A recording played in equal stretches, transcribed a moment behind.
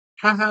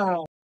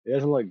Haha. It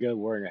doesn't look good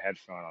wearing a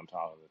headphone on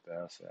top of it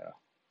though, so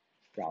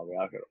probably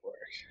not gonna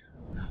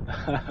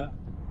work.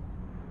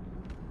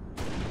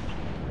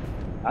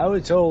 I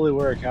would totally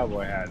wear a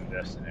cowboy hat in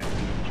Destiny.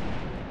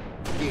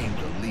 Gain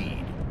the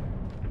lead.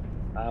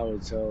 I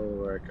would totally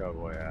wear a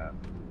cowboy hat.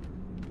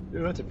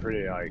 Dude, that's a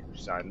pretty like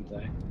silent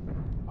thing.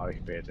 Oh, you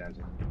can pay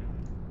attention.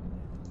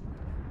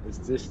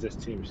 This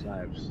team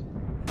snipes.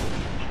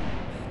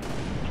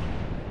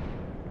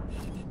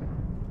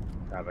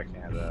 God, I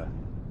can't.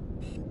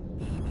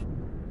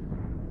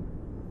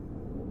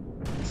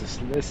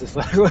 This is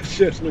like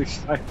legitimately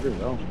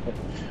snipers only.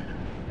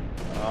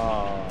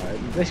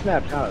 This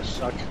map kind of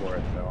sucks for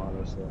it though,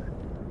 honestly.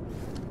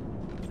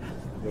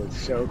 It's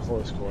so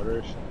close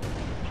quarters.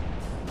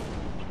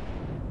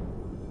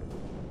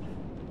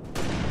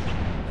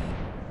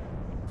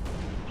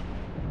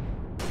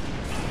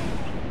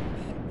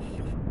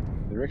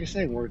 The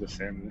ricocheting worked the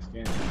same in this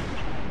game.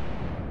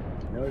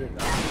 No, it did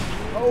not.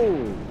 Oh!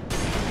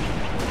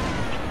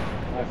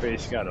 My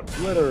face got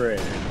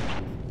obliterated.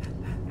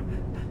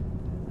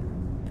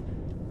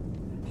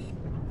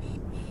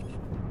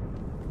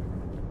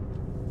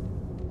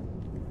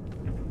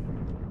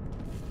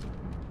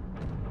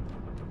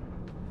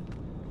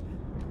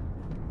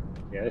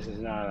 Yeah, this is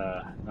not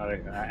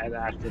an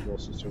actable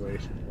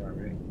situation for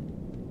me.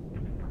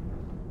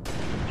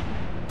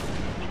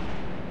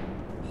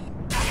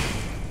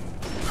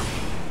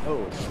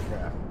 Oh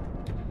crap!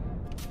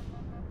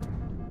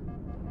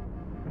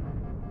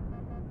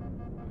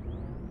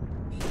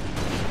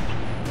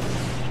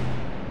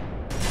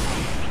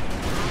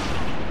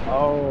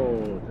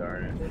 Oh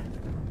darn it!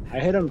 I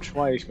hit him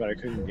twice, but I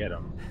couldn't get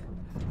him.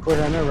 Of course,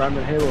 I remember I'm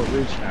in Halo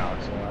Reach now,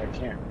 so I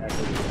can't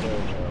actually kill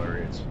Halo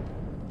Reach.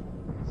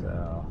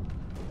 So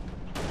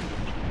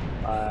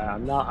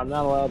I'm not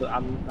allowed to.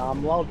 I'm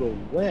allowed to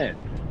win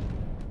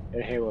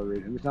in Halo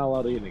Reach. I'm just not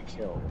allowed to get any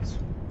kills.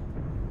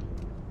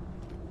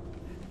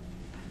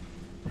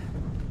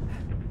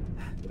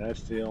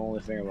 That's the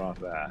only thing about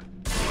that.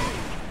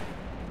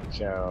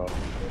 So,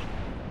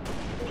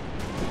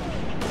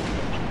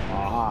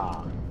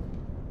 aha.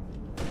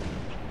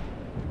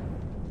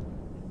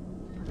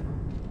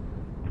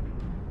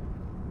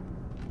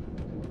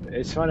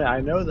 It's funny.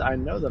 I know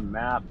the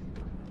map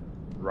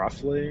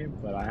roughly,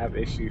 but I have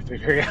issues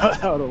figuring out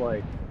how to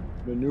like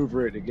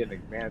maneuver it to get an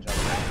advantage on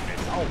the map.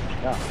 Oh my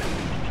god!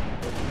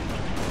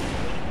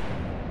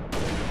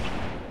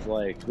 It's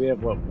like we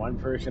have what, one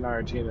person on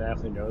our team that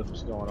actually knows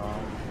what's going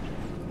on.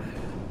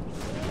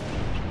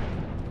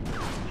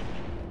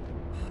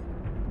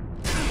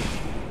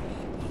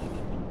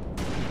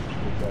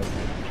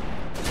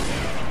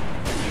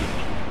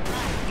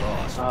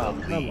 Oh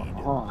come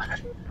on!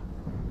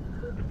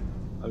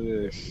 I'm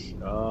just,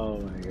 oh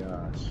my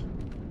gosh.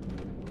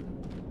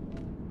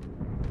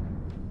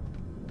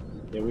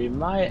 Yeah, we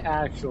might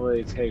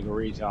actually take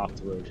Reach off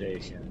the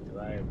rotation, because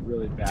I am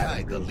really bad at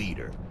Tie the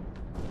leader.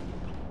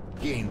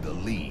 Gain the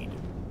lead.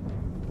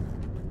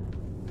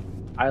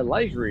 I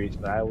like Reach,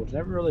 but I was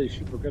never really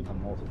super good on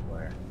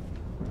multiplayer.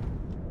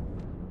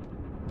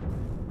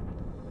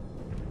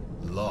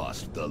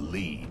 Lost the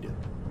lead.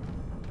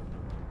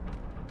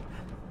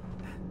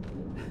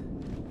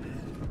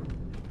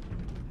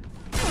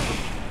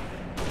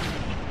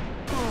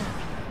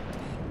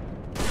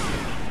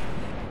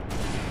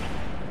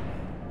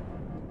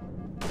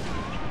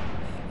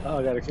 Oh,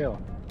 I got a kill.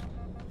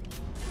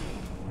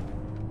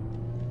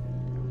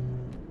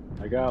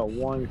 I got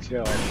one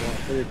kill. I'm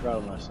pretty proud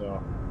of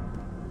myself.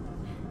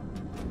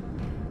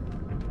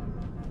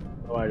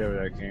 No idea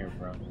where that came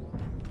from.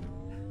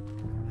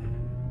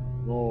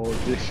 Oh,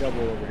 this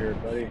shovel over here,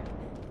 buddy.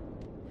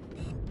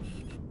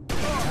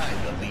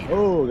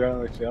 Oh, got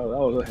another kill.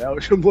 That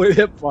was some way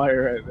hip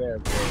fire right there,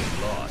 bro.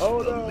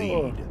 Oh no!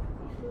 Lead.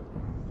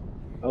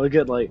 I look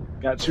at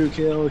got 2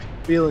 kills,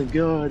 feeling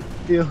good,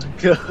 feeling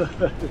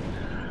good.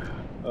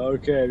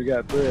 Okay, we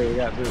got 3. We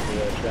got 3 for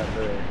this. We got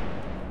 3.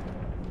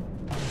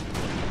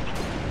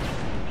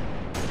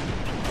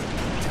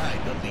 Tie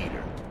the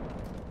leader.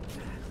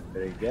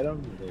 Did they get him?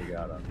 They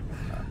got him.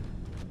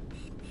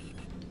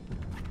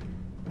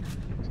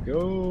 Let's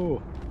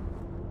go.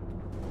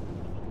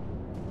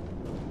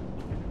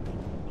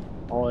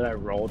 Oh, that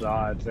roll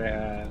dodge they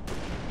had.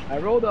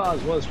 That roll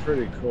dodge was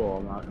pretty cool,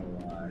 I'm not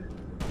gonna lie.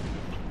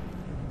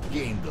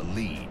 Gain the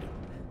lead.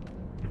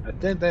 I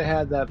think they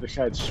had that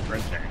besides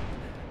sprinting.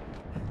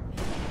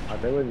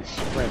 They wouldn't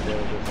sprint, they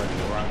would just like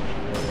run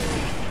really.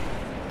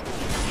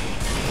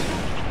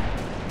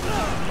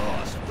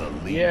 Lost the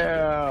lead.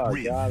 Yeah,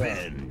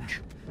 revenge.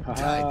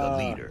 Tie the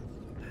leader.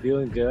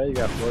 Feeling good, you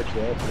got 4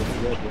 kills.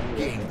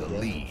 Gain the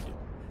lead.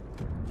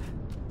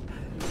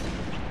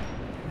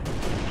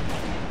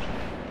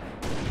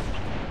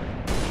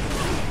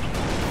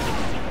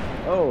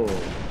 Oh.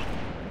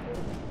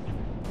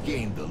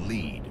 Gain the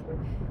lead.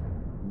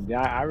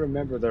 Yeah, I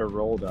remember their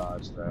roll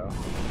dodge though.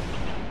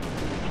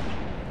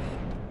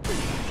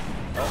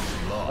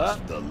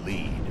 Lost the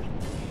lead.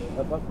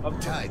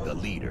 Up. Tie the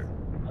leader.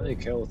 How many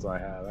kills do I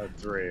have? I have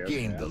 3. Okay.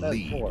 Gain the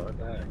lead. 4. What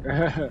the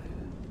heck?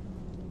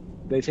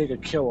 they take a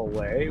kill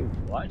away.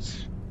 What?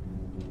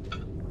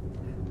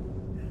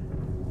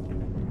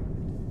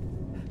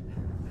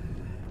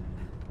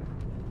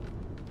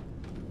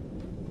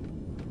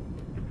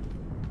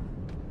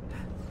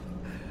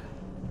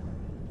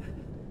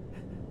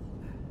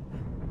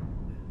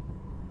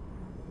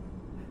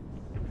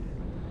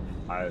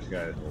 This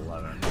guy is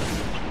 11.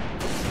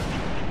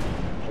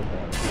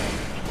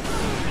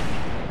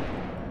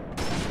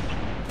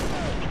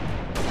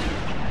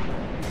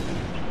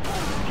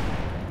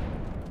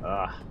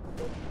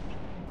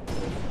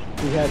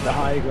 He had the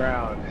high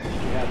ground.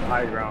 He had the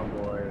high ground,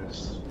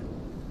 boys.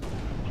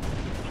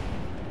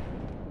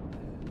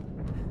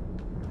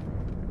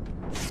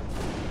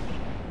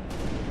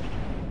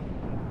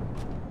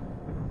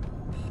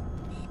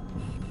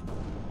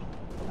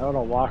 I want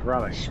to walk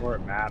around a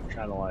short map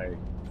trying to like.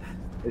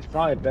 It's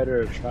probably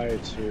better to try to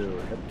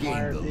hit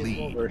fire people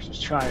lead. versus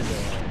trying to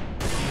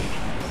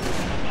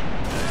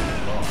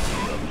Lost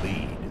the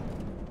lead.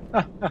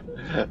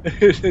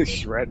 It's just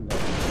shredding it.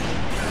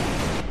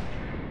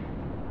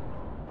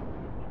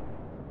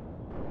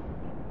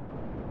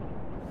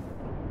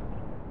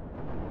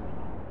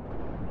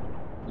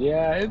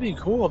 Yeah, it'd be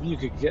cool if you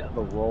could get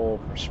the roll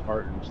for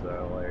Spartans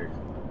though, like.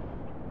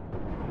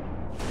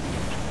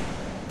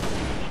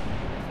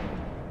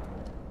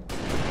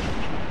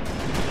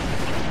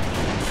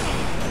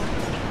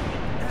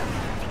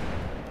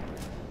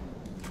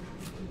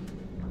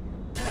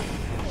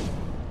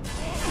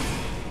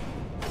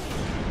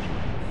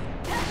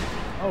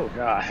 Oh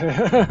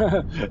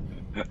god.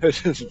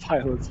 There's just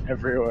violence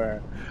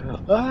everywhere.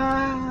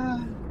 Ah!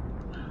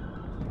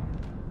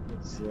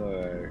 It's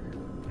like...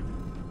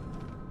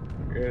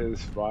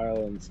 There's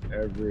violence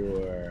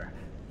everywhere.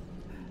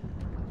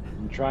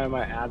 I'm trying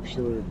my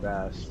absolute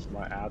best.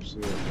 My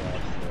absolute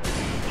best.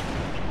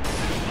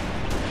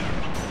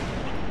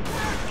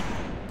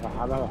 I'm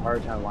having a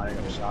hard time lining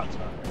up shots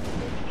on it.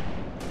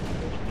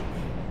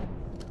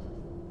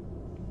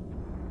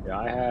 Yeah,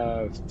 I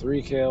have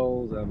 3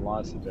 kills and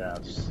lots of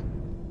deaths.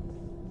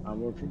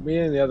 Me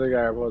and the other guy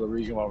are both the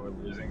reason why we're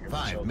losing.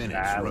 5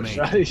 minutes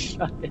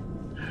remaining.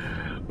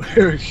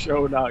 We're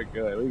so not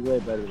good. We play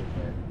better than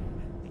them.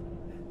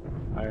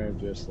 I am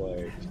just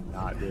like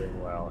not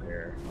doing well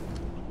here.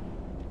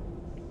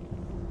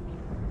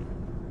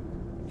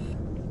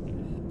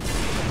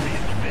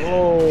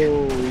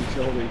 Oh, he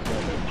killed each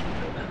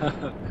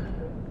other.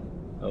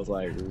 I was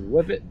like,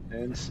 whip it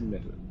and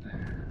sniff it.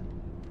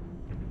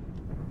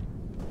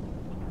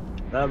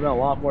 That would have been a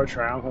lot more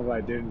triumphant if I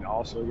didn't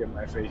also get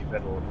my face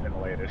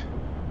ventilated.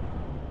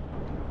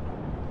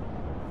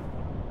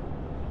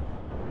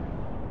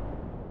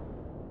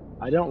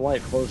 I don't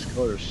like close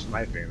quarter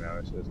sniping though,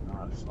 it's just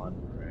not fun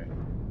for me.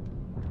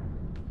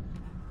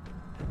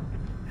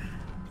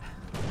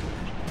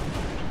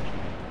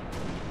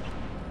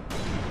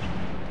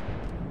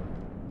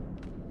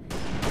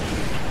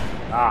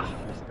 Ah,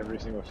 that's every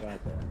single shot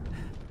there.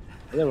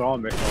 I think we're all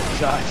missing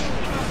shots.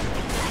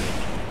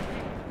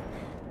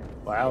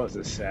 Wow, that was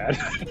just sad.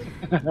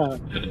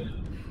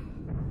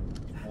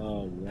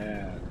 Oh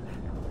man.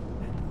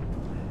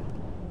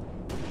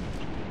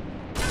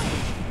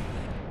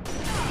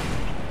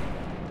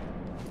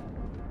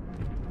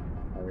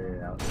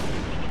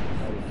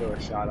 I just threw a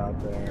shot out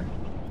there.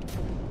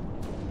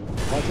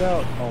 Watch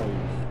out! Oh.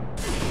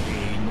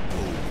 Game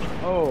over.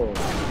 Oh.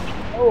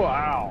 Oh,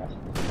 wow.